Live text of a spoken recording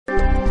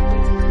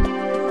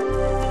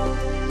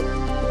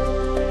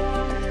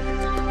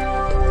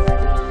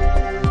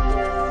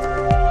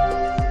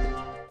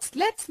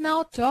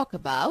now talk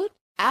about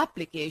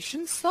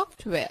application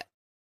software.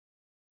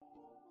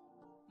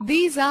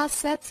 These are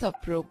sets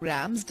of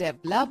programs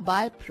developed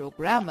by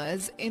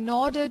programmers in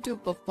order to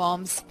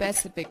perform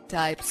specific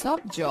types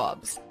of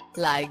jobs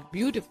like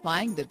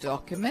beautifying the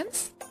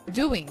documents,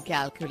 doing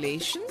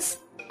calculations,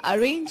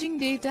 arranging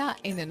data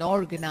in an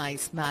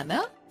organized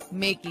manner,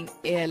 making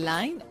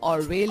airline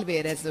or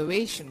railway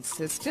reservation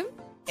system,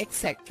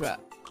 etc.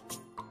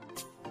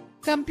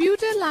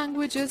 Computer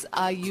languages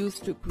are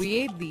used to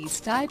create these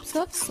types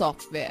of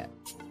software.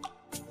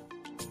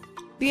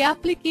 The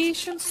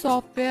application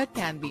software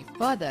can be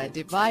further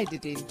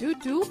divided into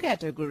two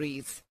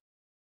categories.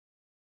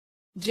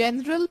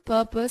 General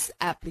purpose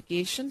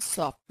application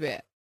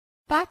software.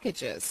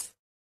 Packages.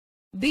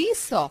 These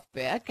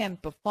software can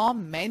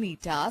perform many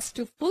tasks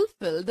to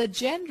fulfill the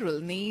general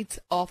needs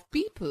of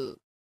people.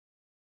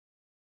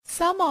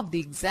 Some of the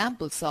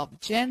examples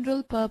of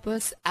general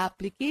purpose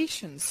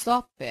application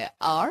software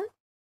are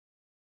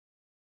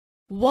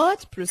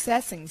word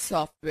processing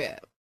software.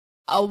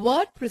 A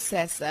word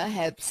processor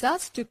helps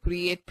us to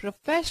create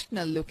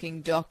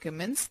professional-looking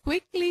documents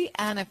quickly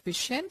and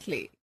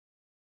efficiently.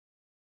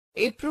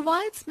 It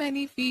provides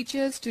many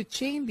features to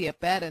change the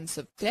appearance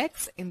of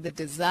text in the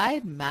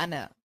desired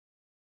manner.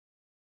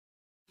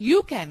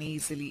 You can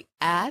easily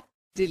add,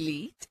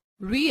 delete,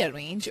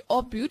 rearrange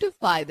or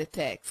beautify the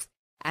text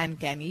and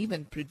can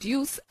even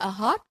produce a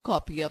hard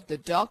copy of the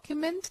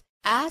document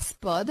as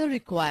per the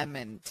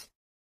requirement.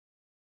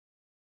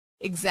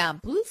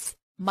 Examples: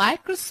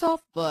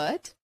 Microsoft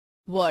Word,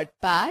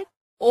 WordPad,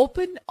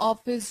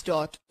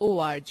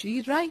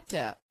 OpenOffice.org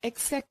Writer,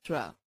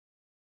 etc.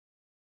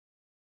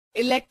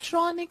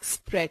 Electronic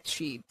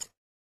spreadsheet.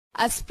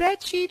 A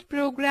spreadsheet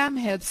program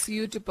helps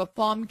you to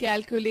perform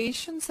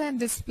calculations and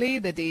display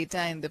the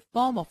data in the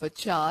form of a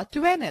chart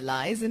to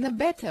analyze in a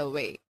better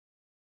way.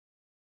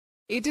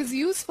 It is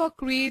used for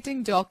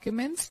creating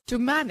documents to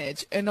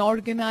manage and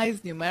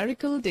organize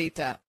numerical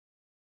data.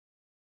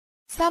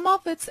 Some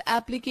of its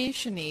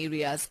application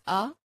areas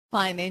are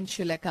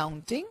financial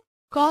accounting,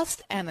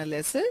 cost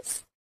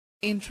analysis,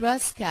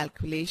 interest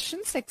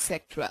calculations,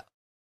 etc.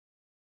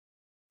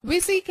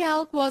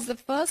 VisiCalc was the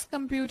first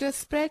computer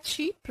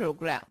spreadsheet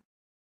program.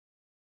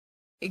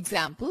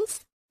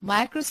 Examples: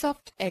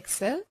 Microsoft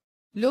Excel,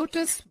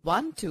 Lotus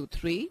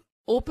 123,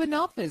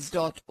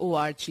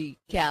 OpenOffice.org,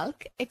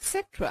 Calc,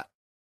 etc.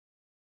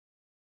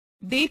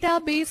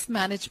 Database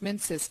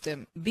Management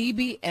System,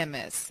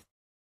 DBMS.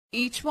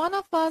 Each one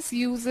of us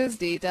uses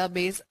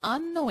database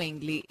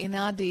unknowingly in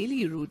our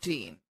daily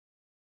routine.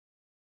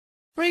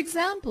 For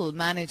example,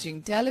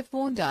 managing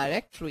telephone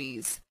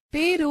directories,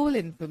 payroll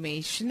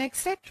information,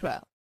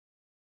 etc.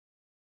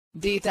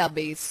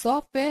 Database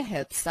software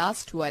helps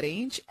us to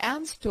arrange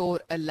and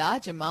store a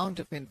large amount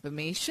of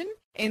information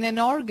in an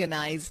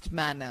organized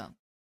manner.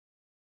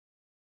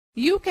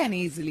 You can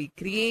easily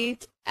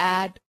create,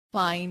 add,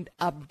 find,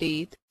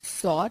 update,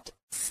 sort,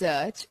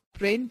 search,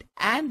 print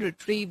and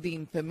retrieve the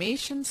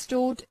information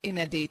stored in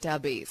a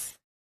database.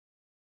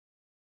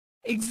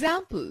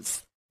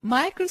 Examples: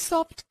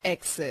 Microsoft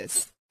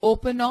Access,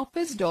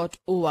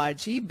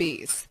 OpenOffice.org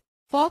Base,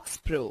 Fox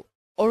Pro,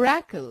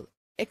 Oracle,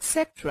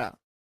 etc.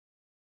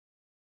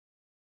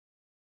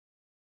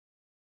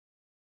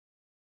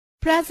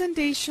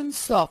 Presentation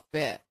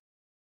software.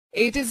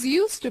 It is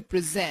used to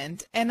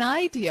present an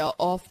idea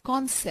of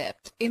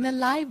concept in a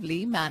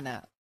lively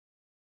manner.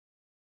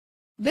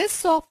 This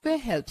software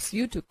helps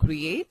you to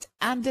create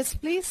and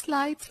display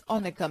slides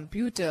on a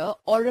computer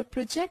or a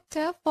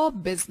projector for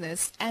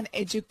business and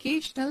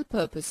educational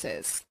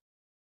purposes.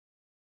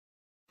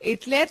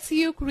 It lets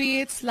you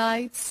create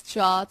slides,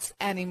 charts,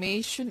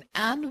 animation,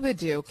 and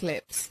video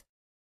clips.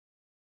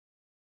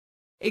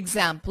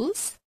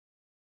 Examples: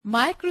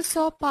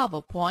 Microsoft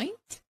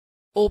PowerPoint,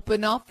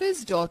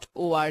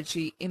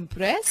 OpenOffice.org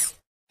Impress,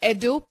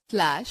 Adobe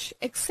Flash,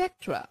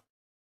 etc.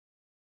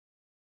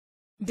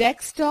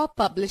 Desktop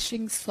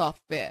publishing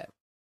software.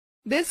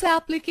 This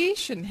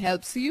application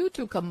helps you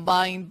to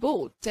combine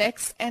both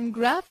text and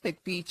graphic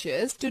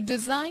features to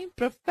design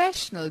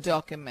professional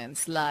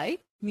documents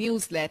like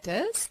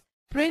newsletters,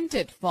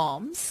 printed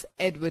forms,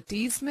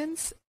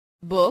 advertisements,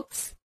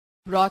 books,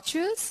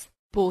 brochures,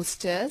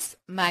 posters,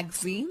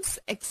 magazines,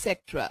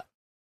 etc.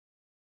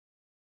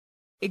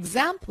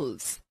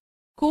 Examples: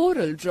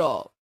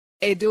 CorelDRAW,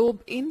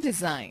 Adobe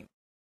InDesign,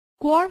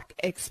 Quark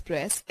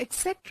Express,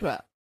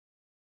 etc.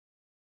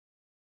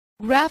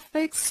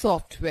 Graphics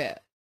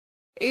software.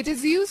 It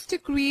is used to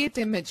create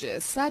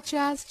images such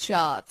as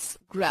charts,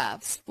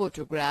 graphs,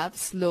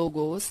 photographs,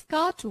 logos,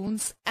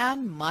 cartoons,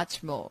 and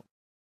much more.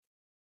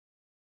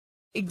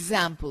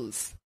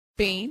 Examples: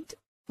 Paint,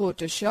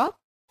 Photoshop,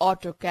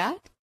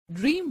 AutoCAD,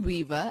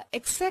 Dreamweaver,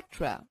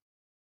 etc.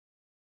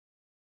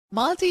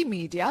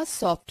 Multimedia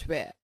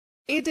software.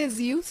 It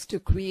is used to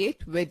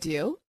create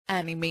video,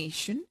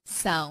 animation,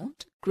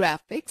 sound,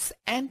 graphics,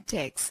 and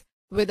text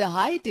with a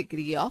high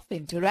degree of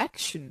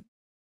interaction.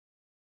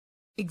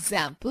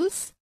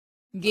 Examples: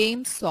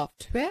 Game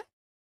software,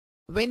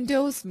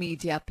 Windows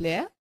Media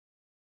Player,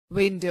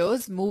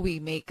 Windows Movie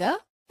Maker,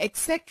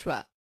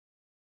 etc.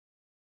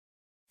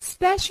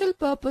 Special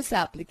purpose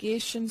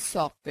application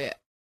software.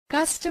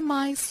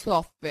 Customized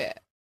software.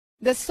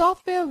 The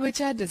software which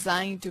are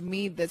designed to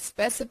meet the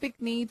specific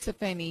needs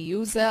of any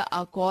user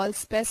are called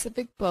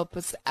specific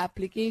purpose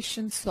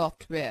application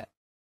software.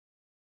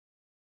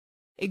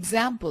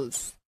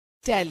 Examples: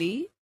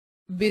 Tele,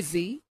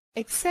 Busy,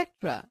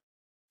 etc.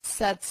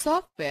 Such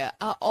software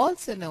are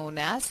also known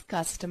as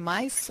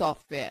customized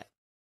software.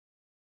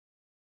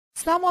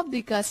 Some of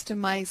the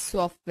customized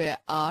software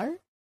are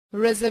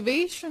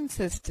reservation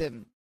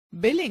system,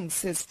 billing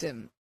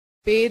system,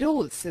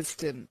 payroll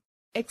system,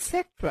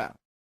 etc.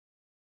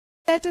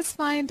 Let us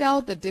find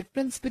out the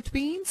difference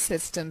between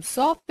system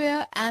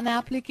software and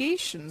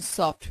application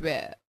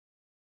software.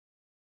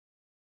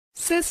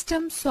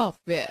 System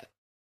software.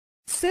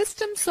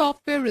 System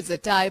software is a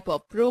type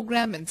of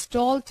program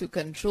installed to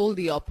control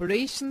the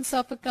operations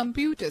of a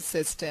computer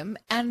system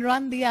and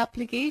run the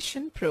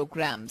application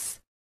programs.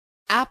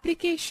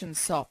 Application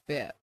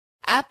software.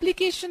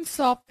 Application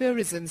software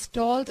is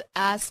installed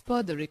as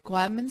per the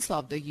requirements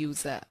of the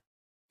user.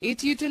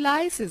 It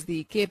utilizes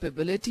the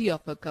capability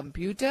of a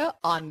computer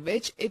on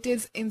which it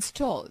is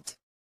installed.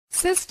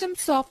 System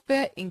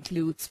software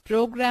includes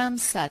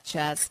programs such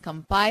as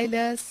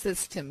compilers,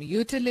 system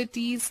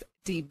utilities,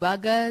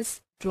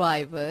 debuggers,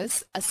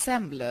 drivers,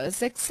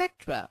 assemblers,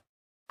 etc.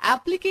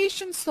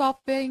 Application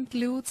software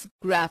includes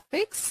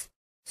graphics,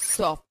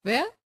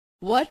 software,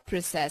 word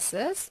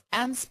processors,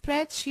 and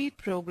spreadsheet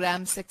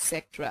programs,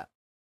 etc.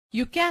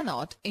 You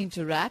cannot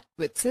interact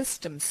with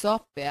system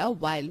software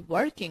while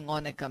working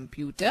on a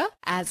computer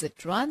as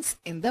it runs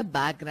in the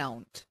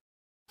background.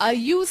 A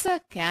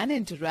user can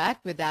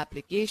interact with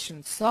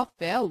application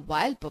software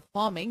while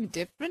performing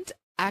different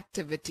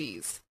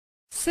activities.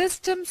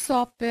 System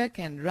software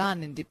can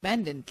run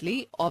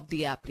independently of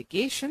the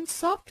application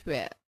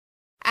software.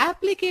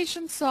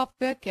 Application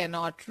software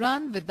cannot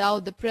run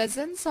without the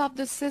presence of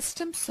the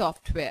system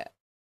software.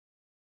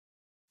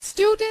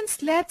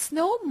 Students, let's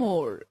know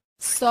more.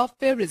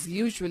 Software is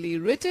usually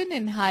written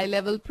in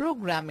high-level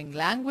programming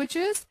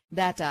languages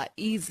that are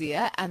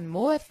easier and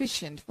more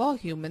efficient for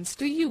humans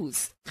to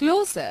use,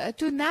 closer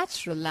to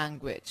natural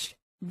language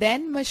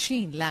than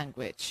machine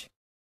language.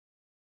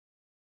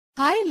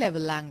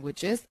 High-level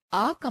languages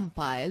are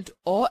compiled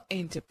or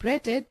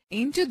interpreted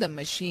into the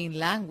machine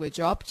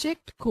language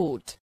object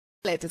code.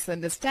 Let us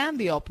understand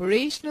the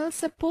Operational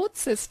Support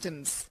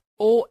Systems,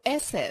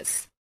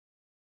 OSS.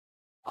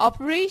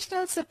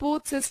 Operational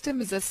Support System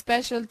is a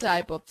special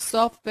type of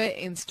software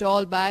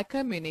installed by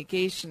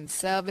communication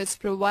service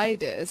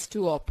providers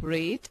to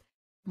operate,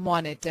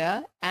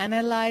 monitor,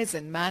 analyze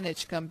and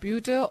manage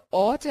computer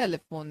or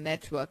telephone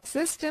network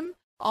system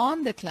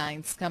on the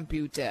client's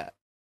computer.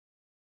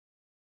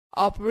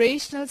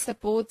 Operational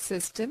Support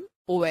System,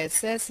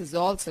 OSS, is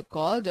also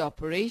called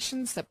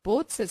Operation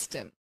Support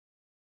System.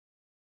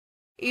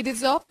 It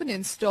is often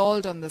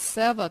installed on the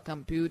server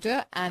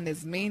computer and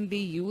is mainly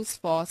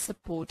used for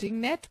supporting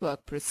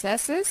network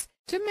processes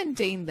to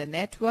maintain the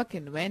network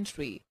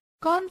inventory,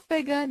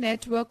 configure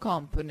network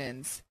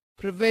components,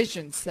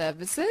 provision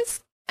services,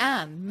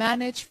 and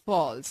manage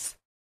faults.